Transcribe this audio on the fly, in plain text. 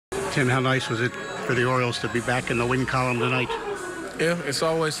Tim, how nice was it for the Orioles to be back in the win column tonight? Yeah, it's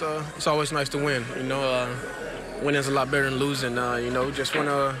always nice to win. Winning's a lot better than losing. Just want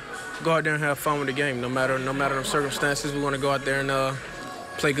to go out there and have fun with the game. No matter the circumstances, we want to go out there and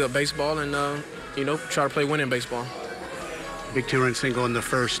play good baseball and try to play winning baseball. Big two-run single in the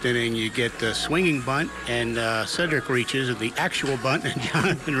first inning. You get the swinging bunt, and Cedric reaches, the actual bunt, and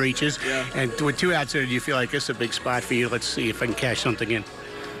Jonathan reaches. Yeah. And with 2 outs there, do you feel like this is a big spot for you? Let's see if I can cash something in.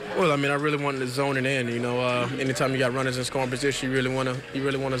 Well, I really wanted to zone it in. Anytime you got runners in scoring position, you really want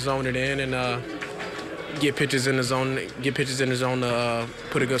to zone it in and get pitches in the zone. To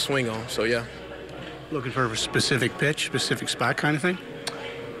put a good swing on. So yeah. Looking for a specific pitch, specific spot, kind of thing.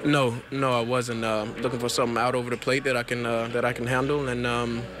 No, I wasn't looking for something out over the plate that I can handle,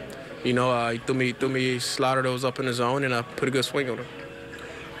 and he threw me slider that was up in the zone, and I put a good swing on it.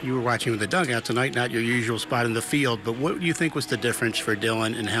 You were watching with the dugout tonight, not your usual spot in the field, but what do you think was the difference for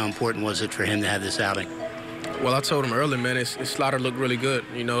Dylan, and how important was it for him to have this outing? Well, I told him early, man, his slider looked really good.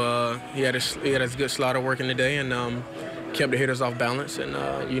 He had his good slider working today, and kept the hitters off balance, and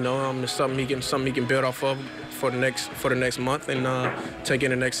it's something he can build off of for the next month and take in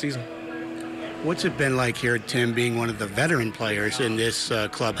the next season. What's it been like here, Tim, being one of the veteran players in this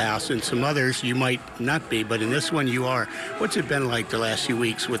clubhouse, and some others you might not be, but in this one you are? What's it been like the last few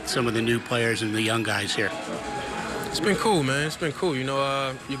weeks with some of the new players and the young guys here? It's been cool, man. It's been cool. You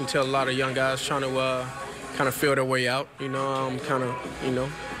can tell a lot of young guys trying to kind of feel their way out.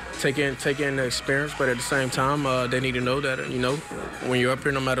 Take in the experience, but at the same time, they need to know that when you're up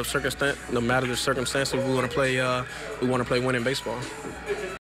here, no matter the circumstances, we want to play winning baseball.